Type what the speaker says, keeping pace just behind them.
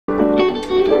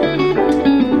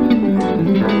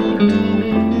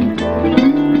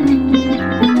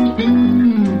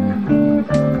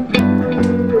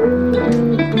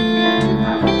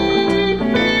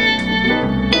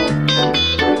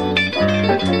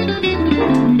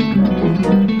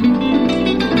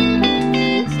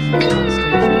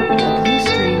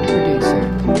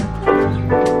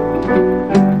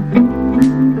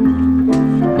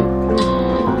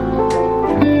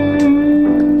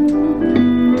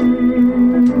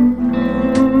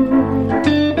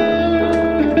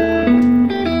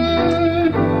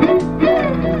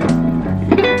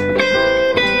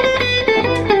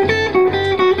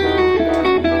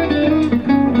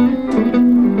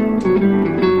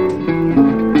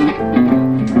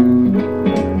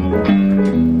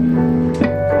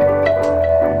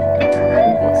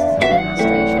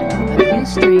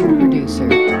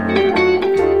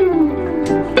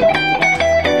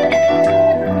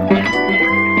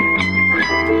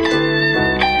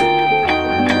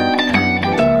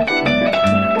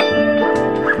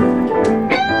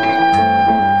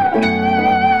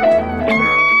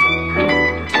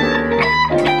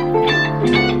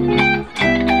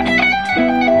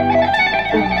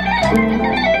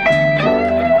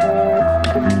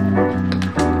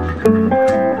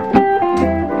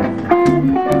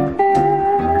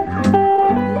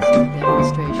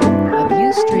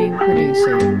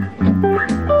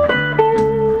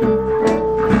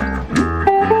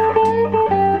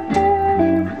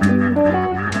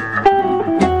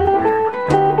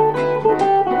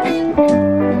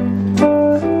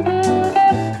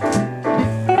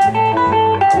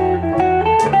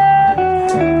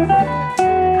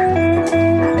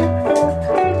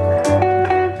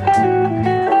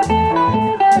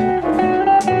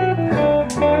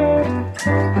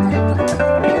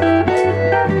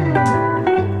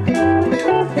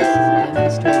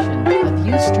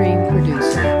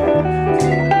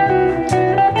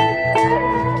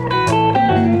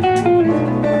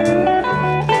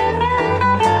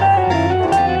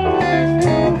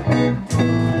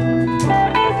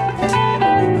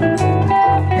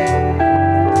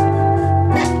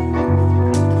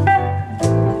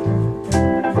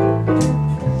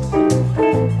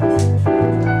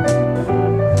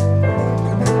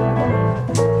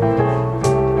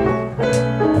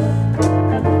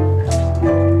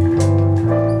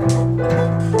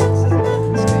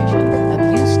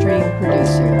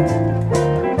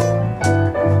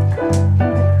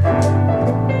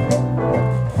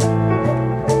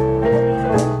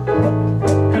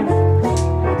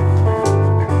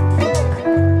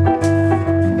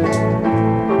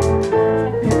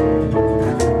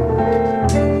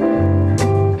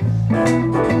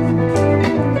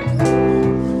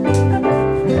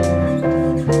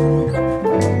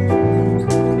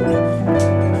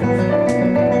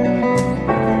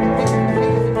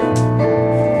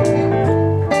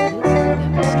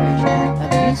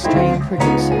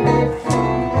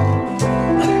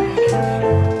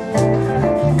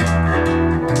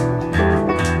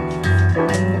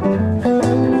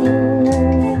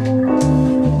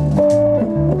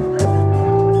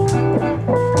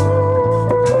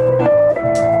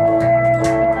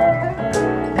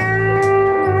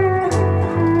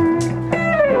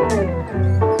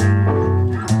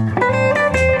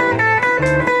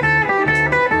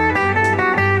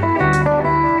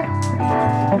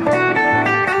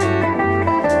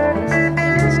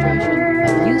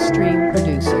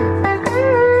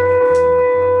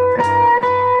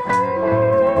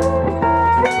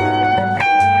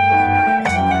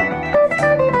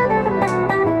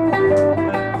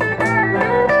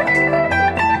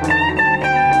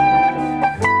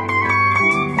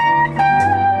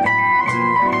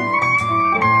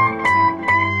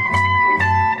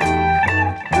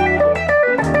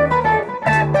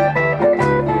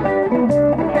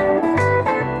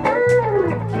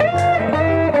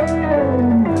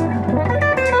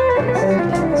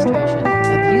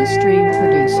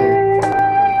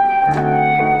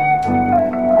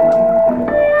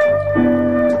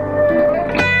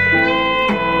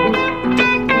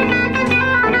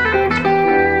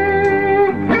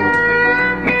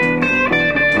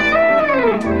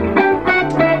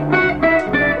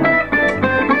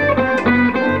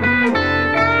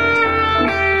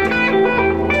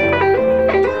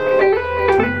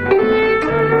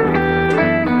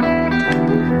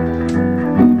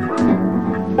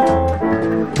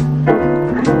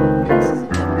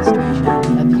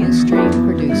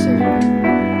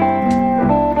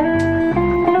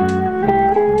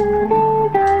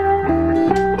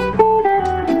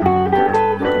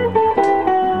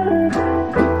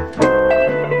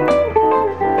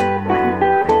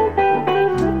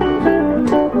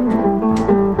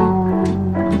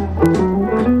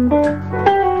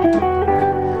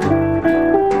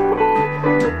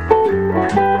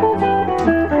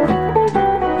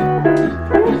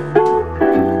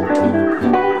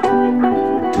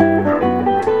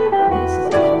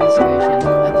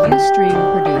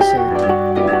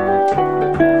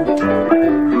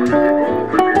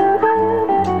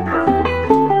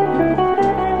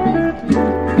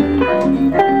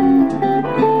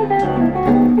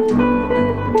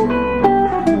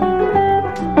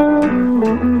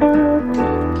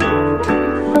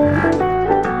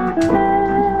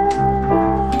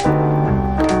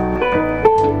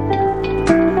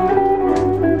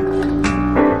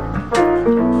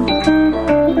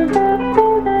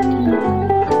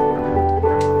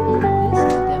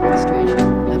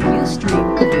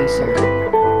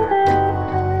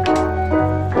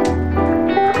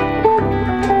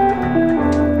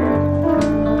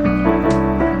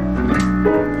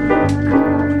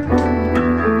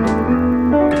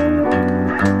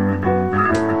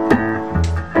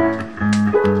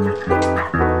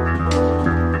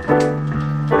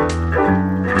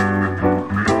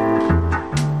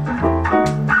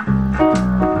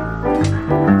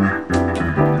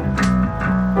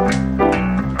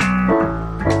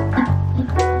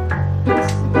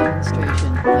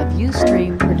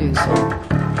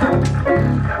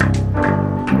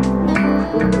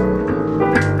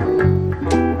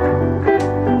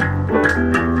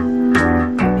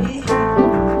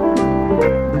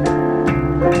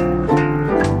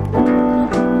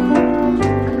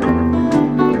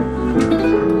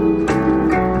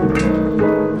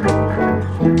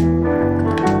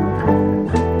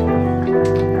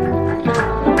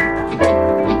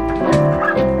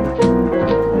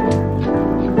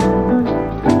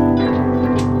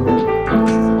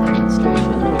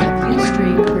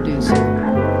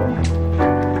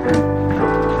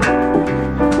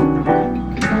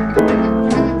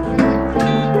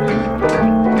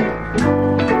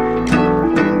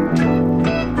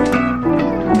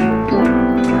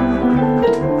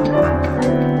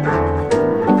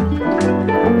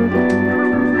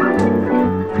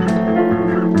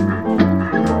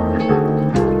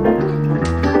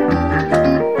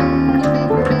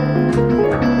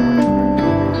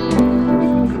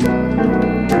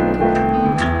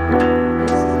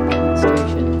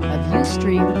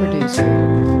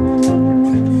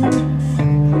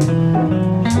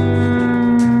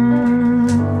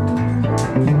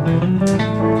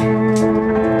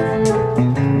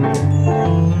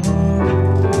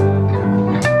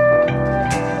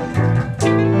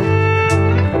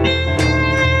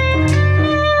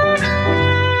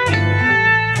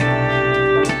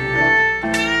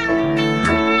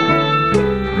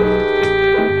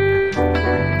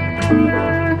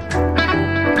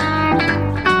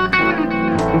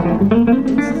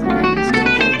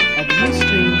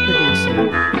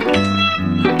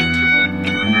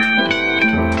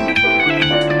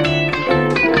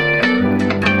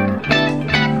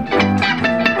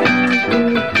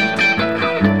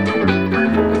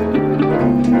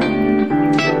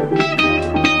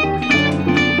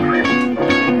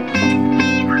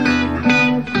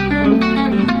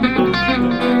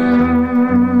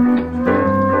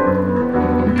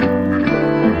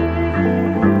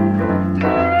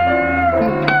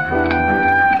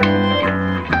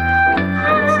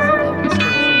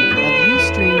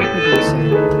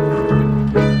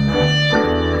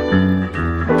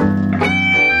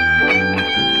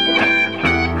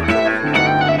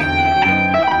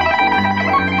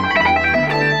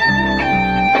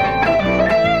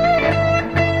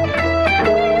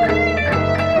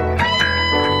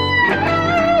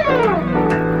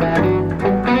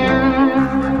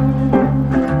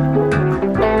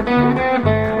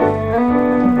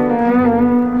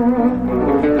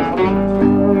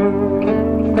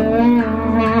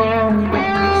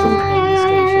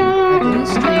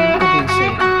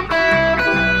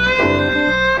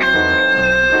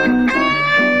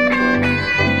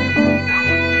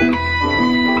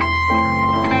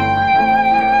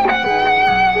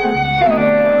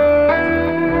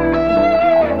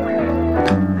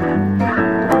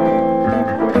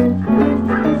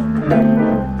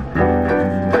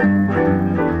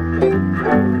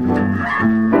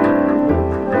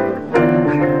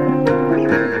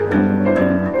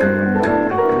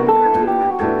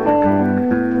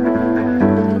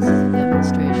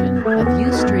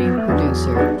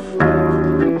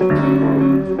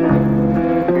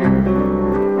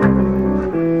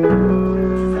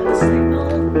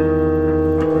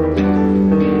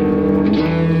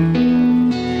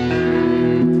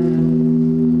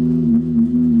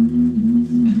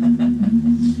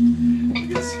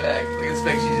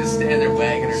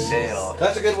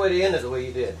That's a good way to end it the way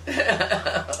you did.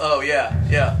 Oh yeah,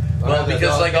 yeah. Well,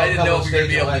 because like I didn't know if we were gonna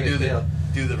be able to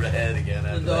do the head again.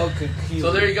 The dog could kill.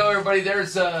 So there you go, everybody.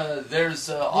 There's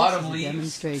Autumn Leaves.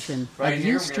 Demonstration Right of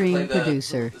here. Ustream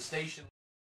producer. The station.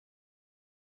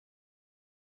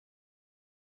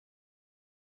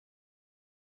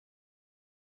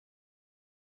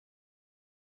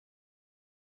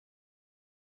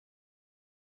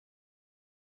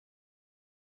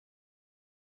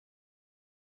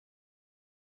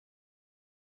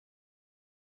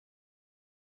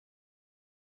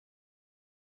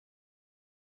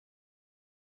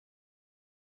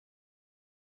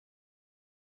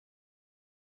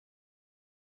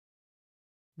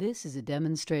 This is a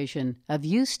demonstration of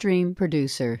Ustream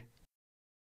producer.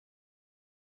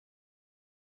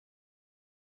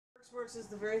 Works is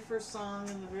the very first song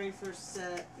in the very first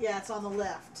set. Yeah, it's on the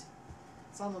left.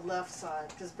 It's on the left side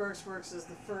because Burke's Works is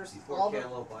the first. Before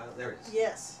Cantaloupe Island. There it is.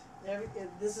 Yes,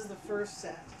 this is the first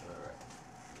set. All right.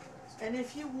 And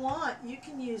if you want, you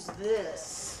can use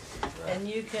this, Right. and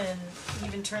you can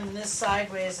even turn this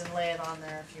sideways and lay it on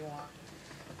there if you want.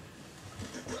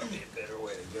 That'd be a better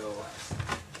way to go.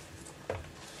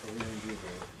 We're going to do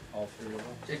all three of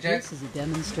them? Check, check. This is a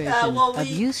demonstration Well, of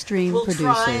Ustream we'll producer.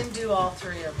 try and do all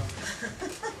three of them.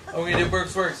 Oh, we did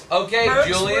Burke's Works. Okay, Burke's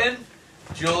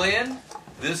Julian,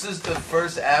 this is the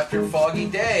first after Foggy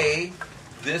Day.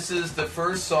 This is the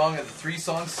first song of the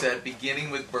 3-song set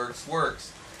beginning with Burke's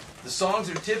Works. The songs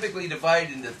are typically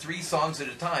divided into 3 songs at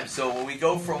a time. So when we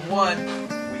go from one,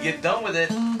 we get done with it,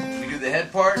 we do the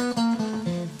head part.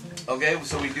 Okay,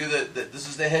 so we do this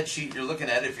is the head sheet you're looking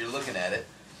at if you're looking at it.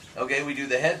 Okay, we do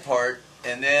the head part,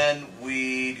 and then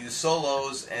we do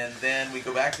solos, and then we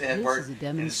go back to the head part.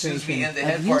 And as soon as we end the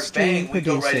head part, bang, we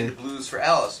go right into Blues for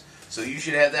Alice. So you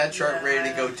should have that chart ready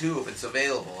to go too if it's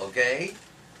available, okay?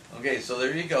 Okay, so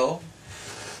there you go.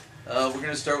 We're going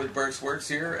to start with Burke's Works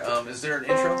here. Is there an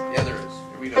intro? Yeah, there is.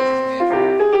 Here we go.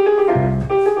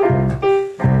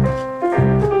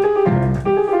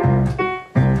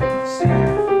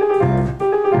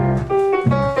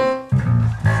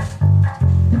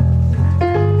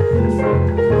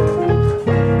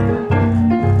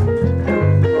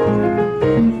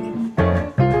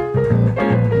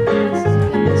 This is a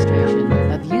demonstration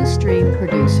of Ustream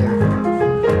producer.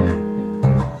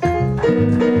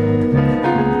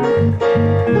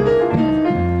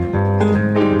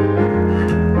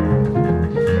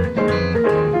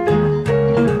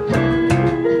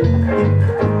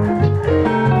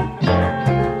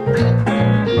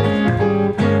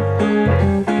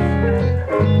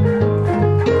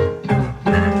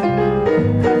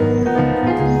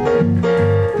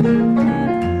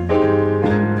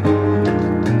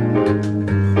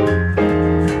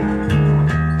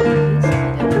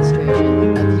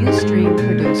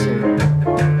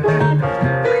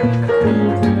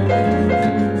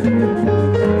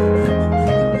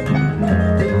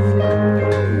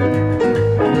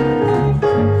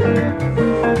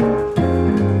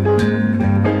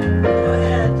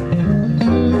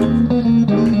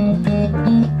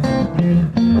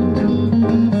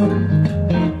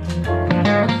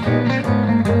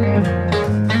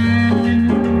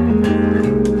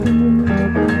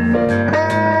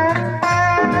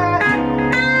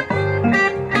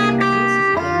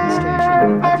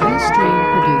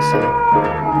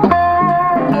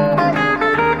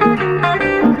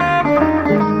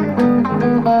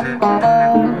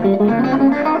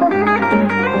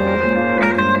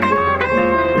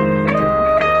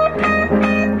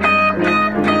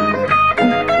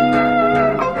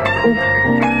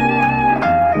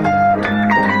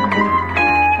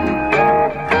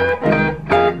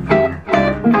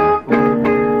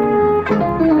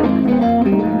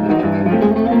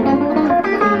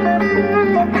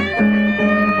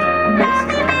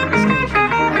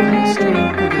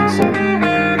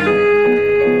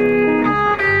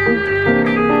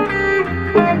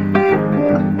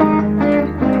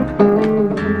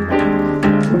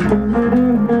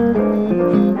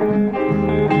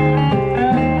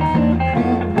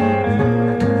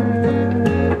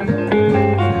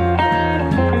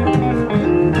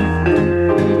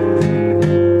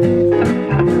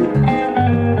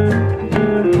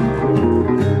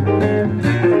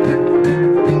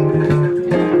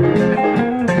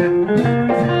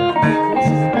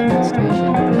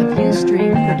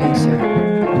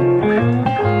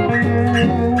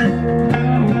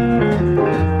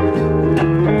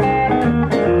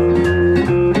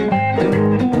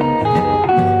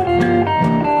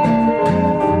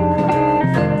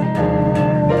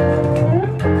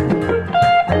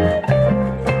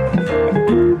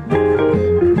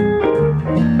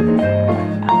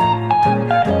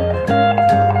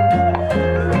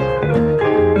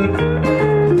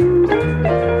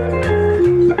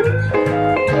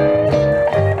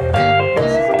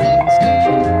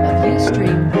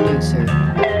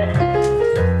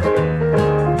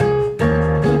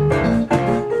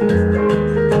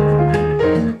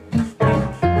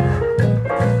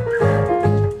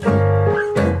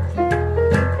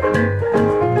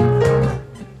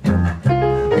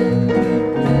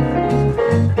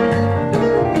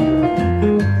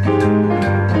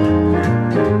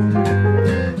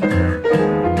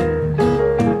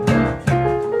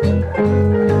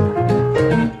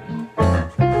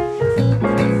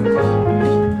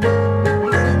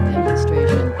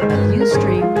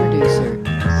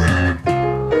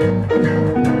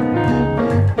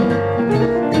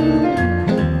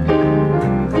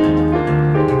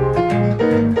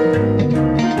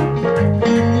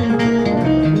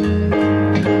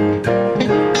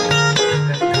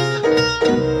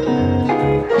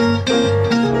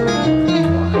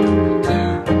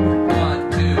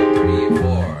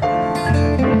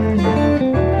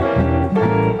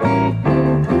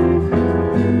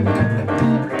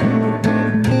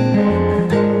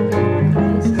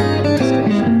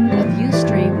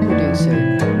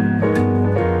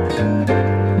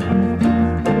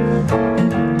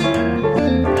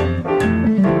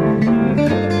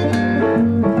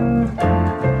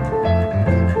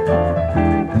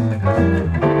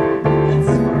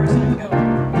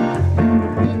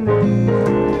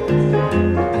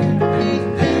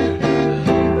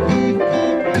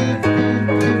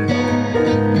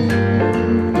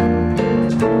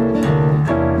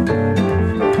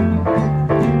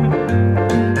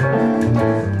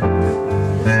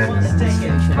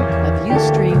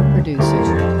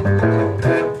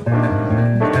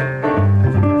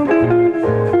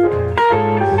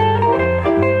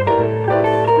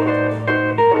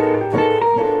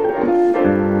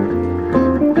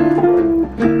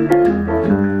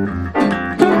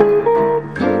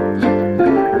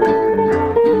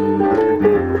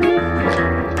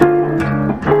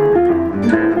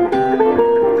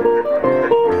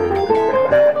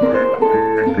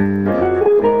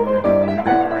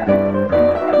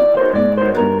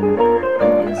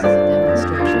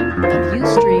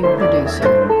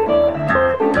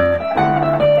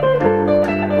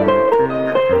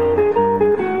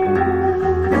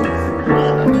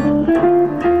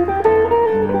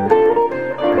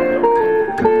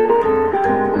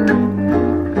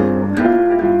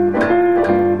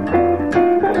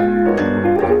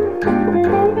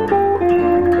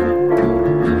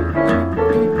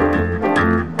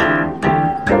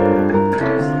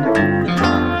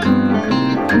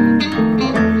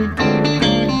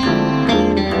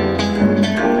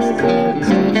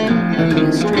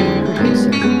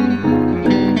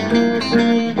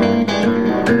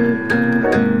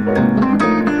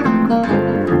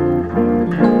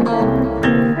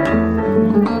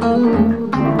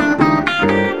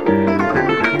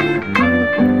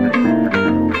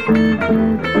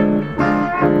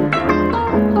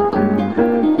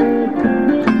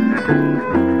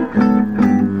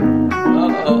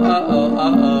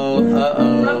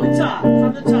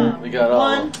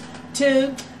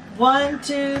 two, 1,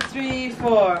 2, 3,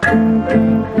 4.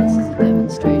 This is a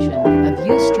demonstration of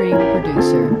Ustream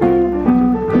Producer.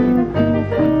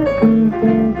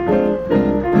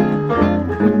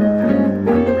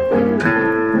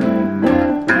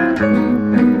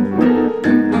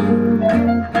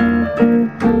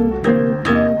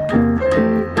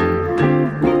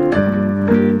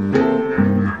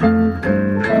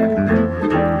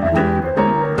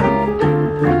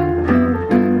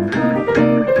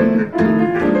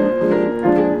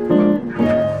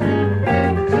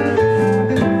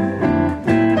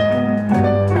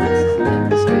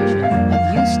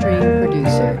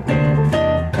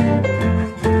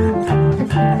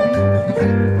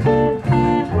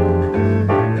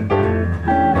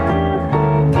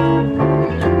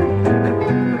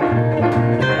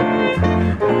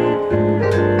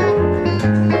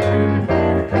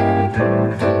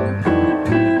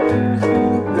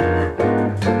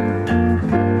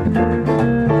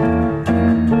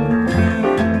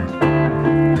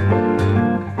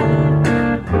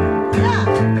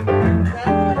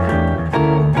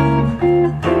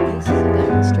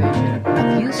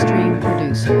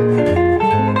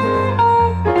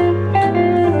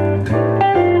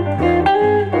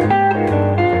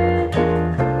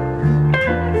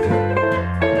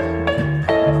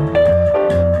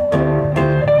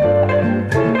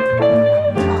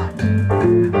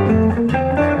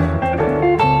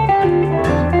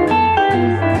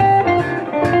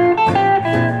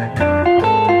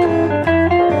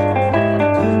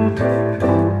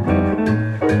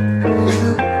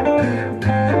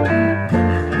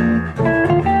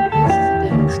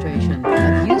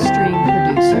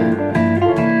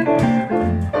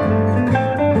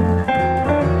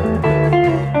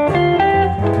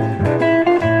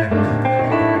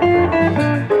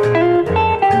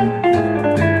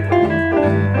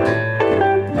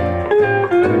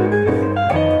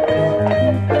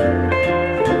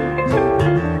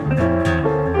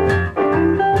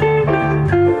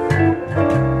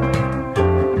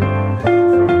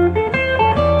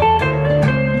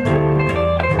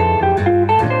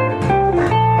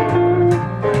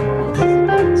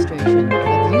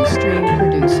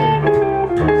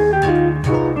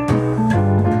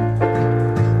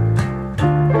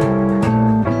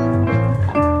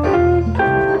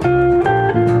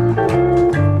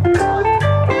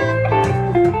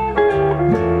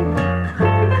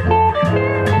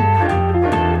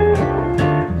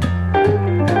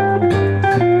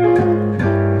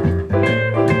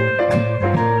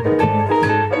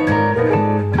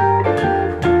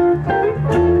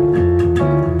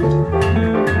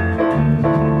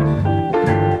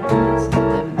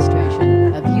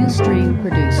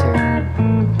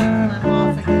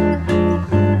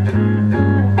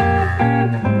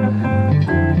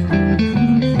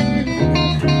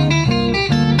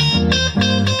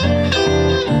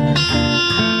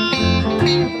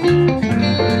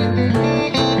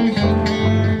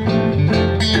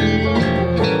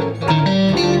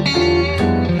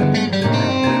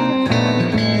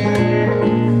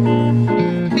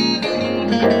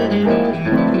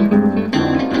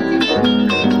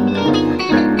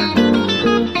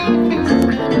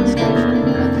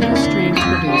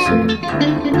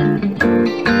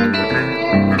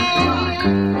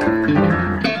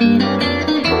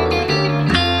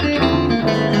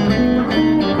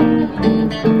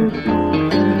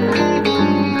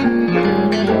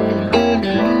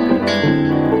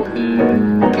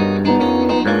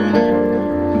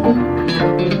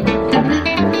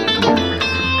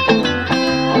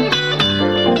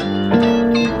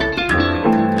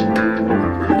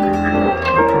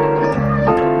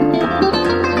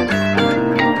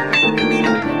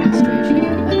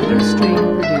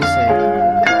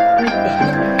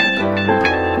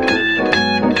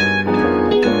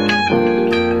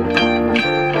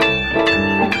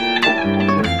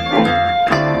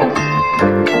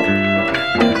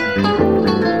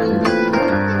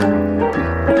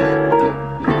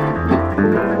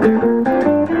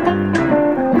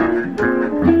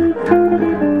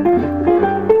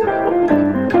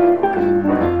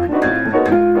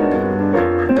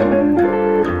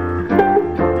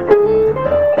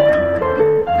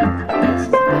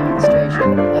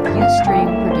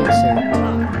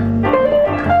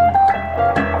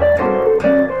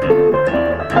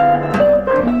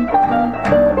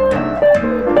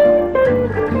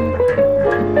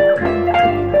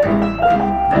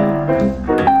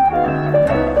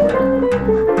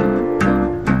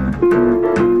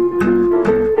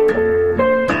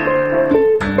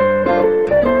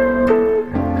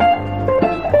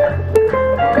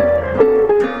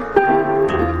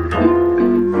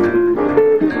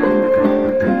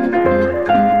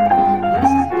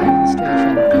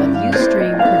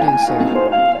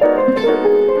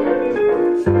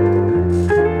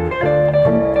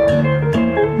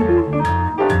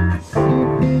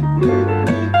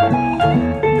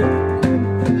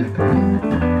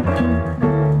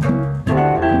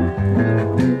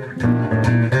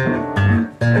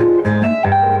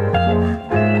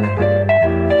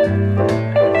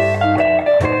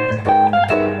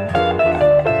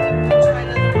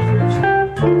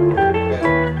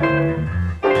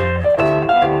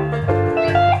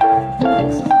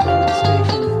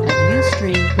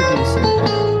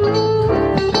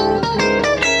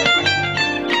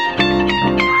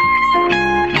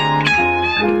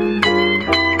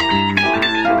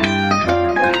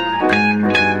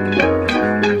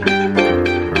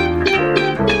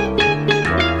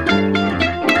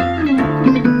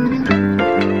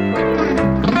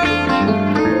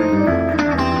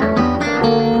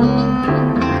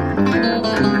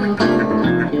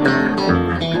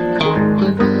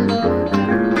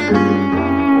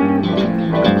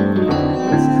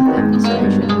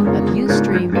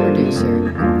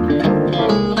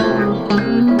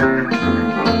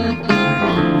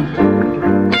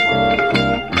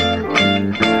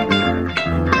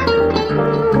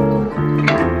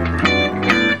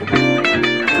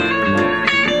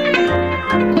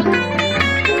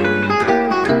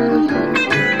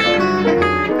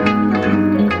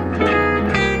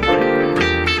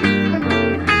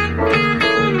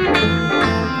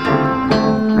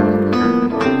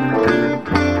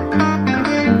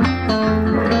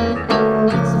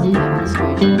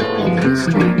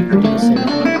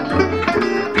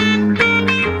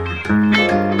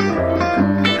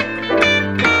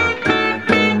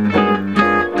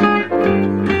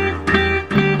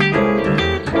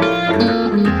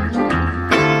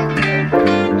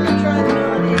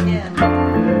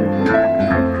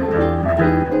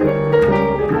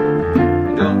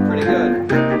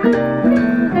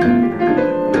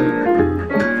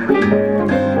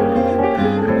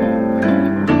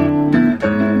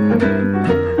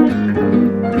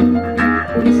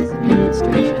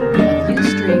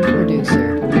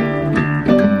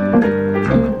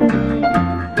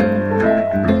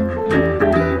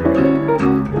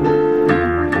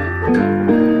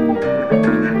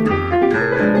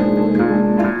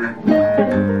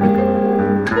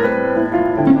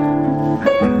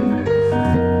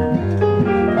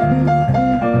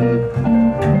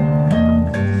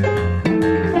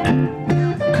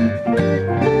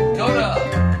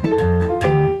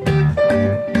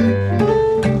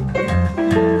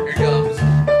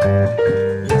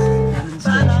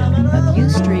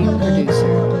 Ustream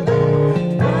producer.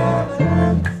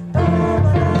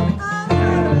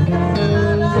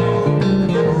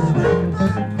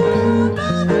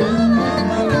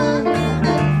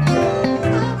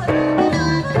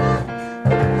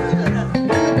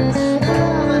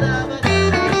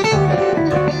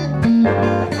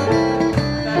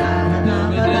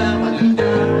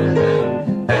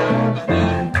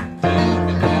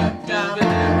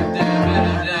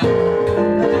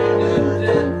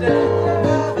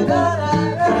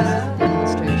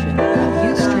 Demonstration of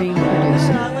Ustream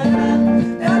producer.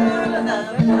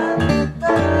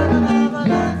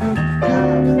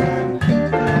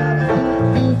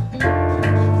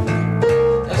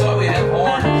 That's why we have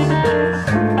horns.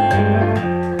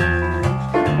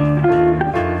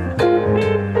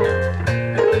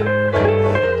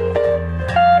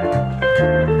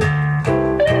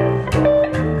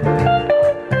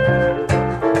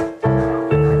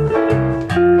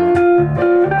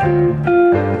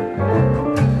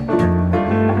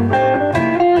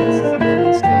 This is a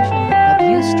demonstration of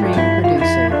Ustream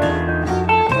producer.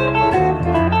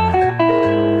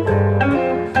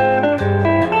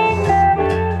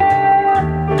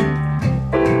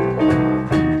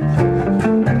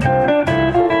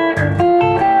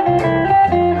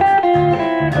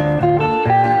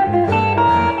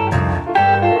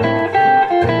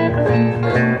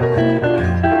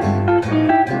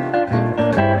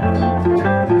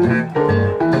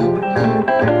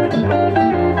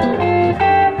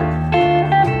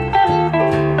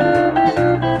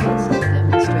 This is a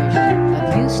demonstration of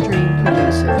Ustream producer. This is a demonstration of Ustream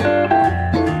producer.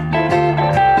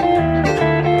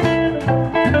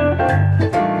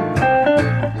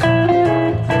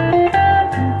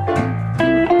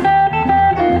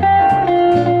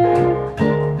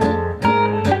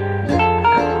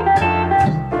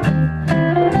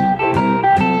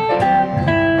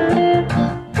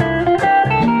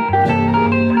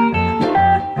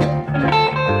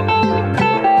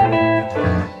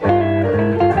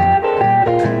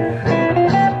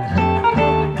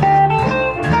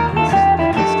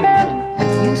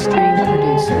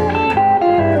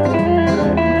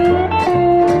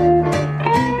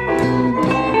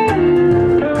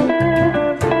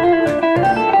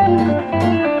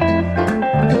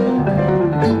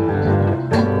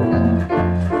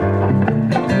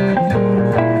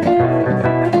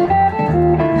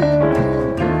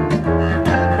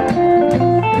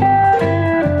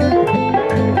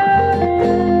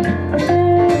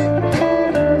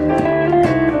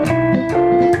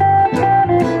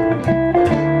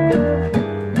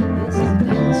 This is a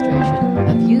demonstration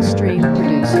of Ustream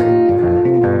producer.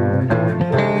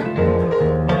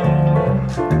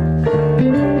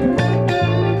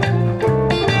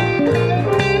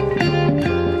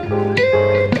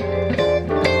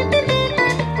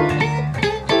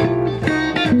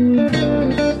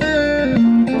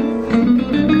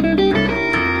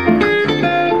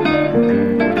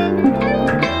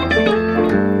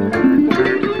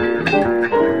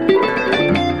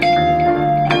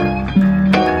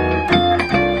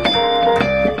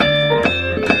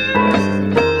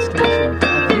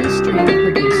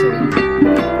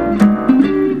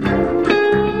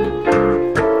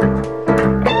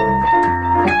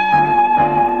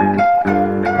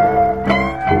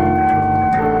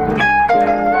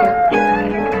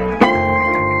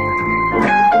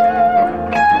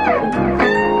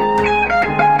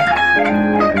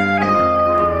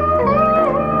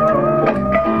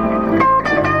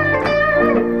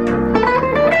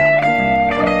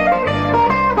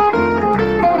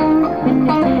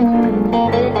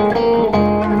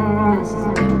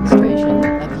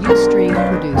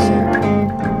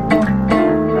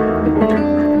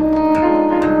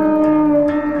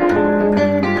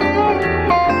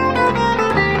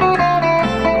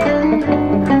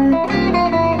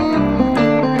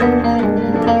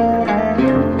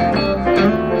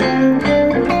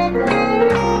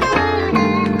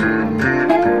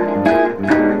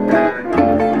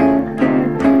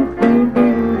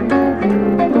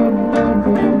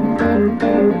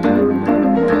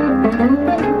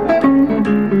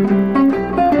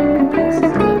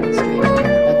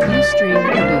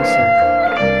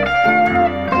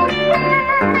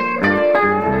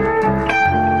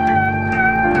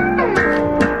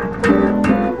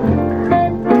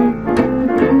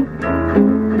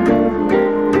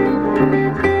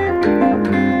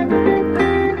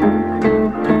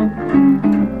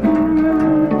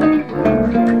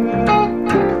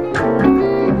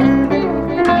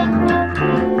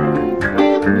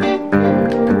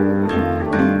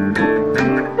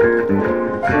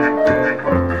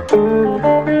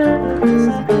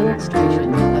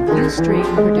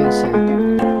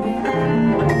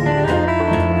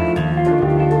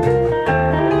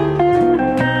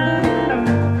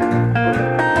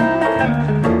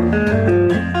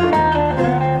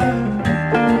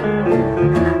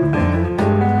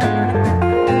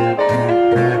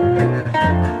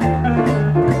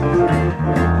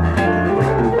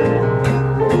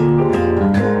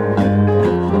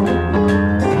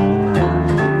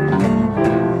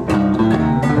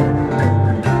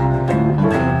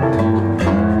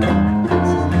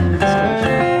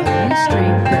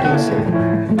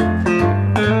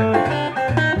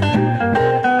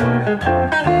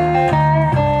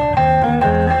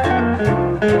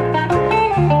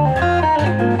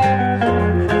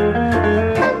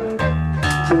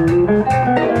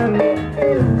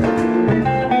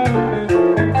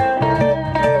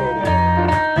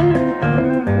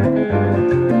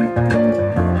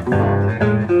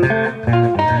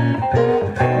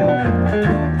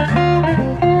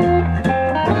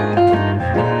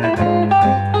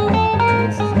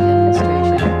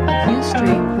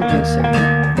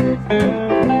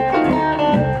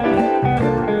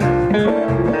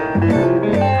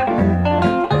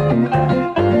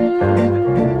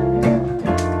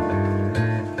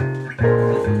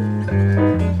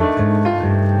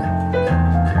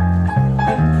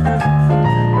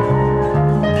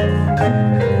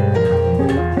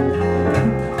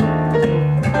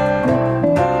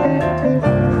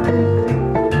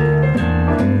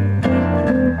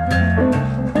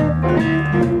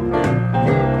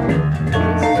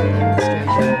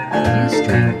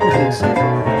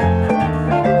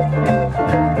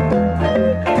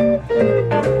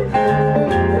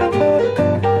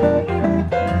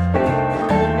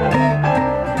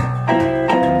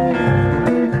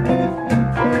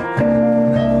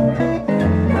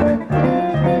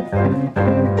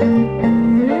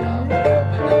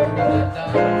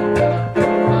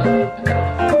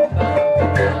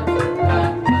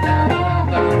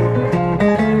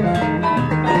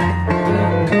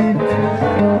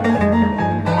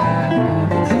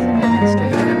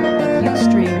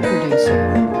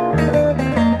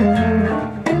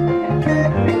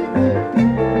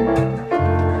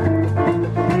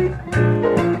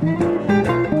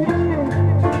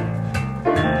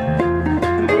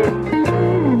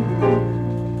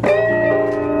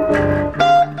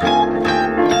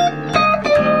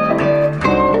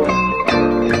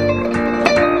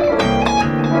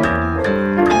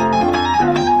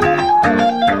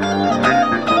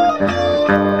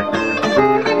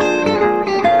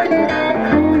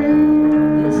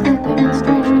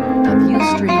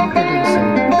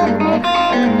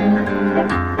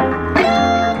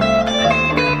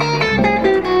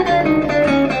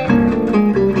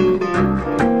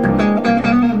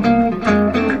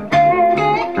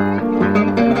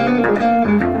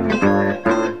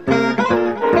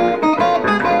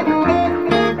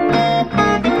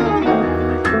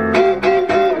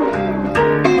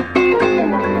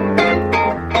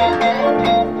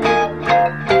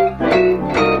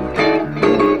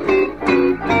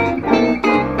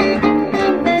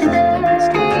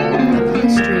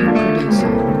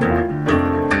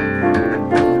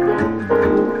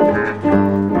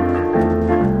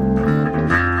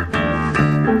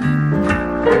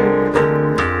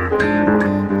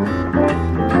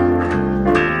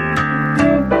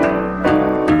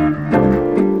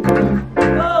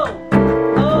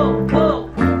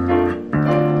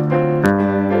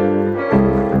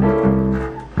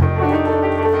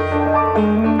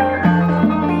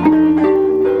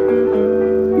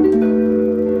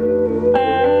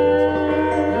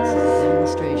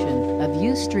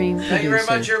 Ustream Thank you very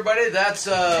producer. much, everybody. That's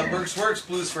Burke's Works,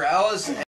 Blues for Alice.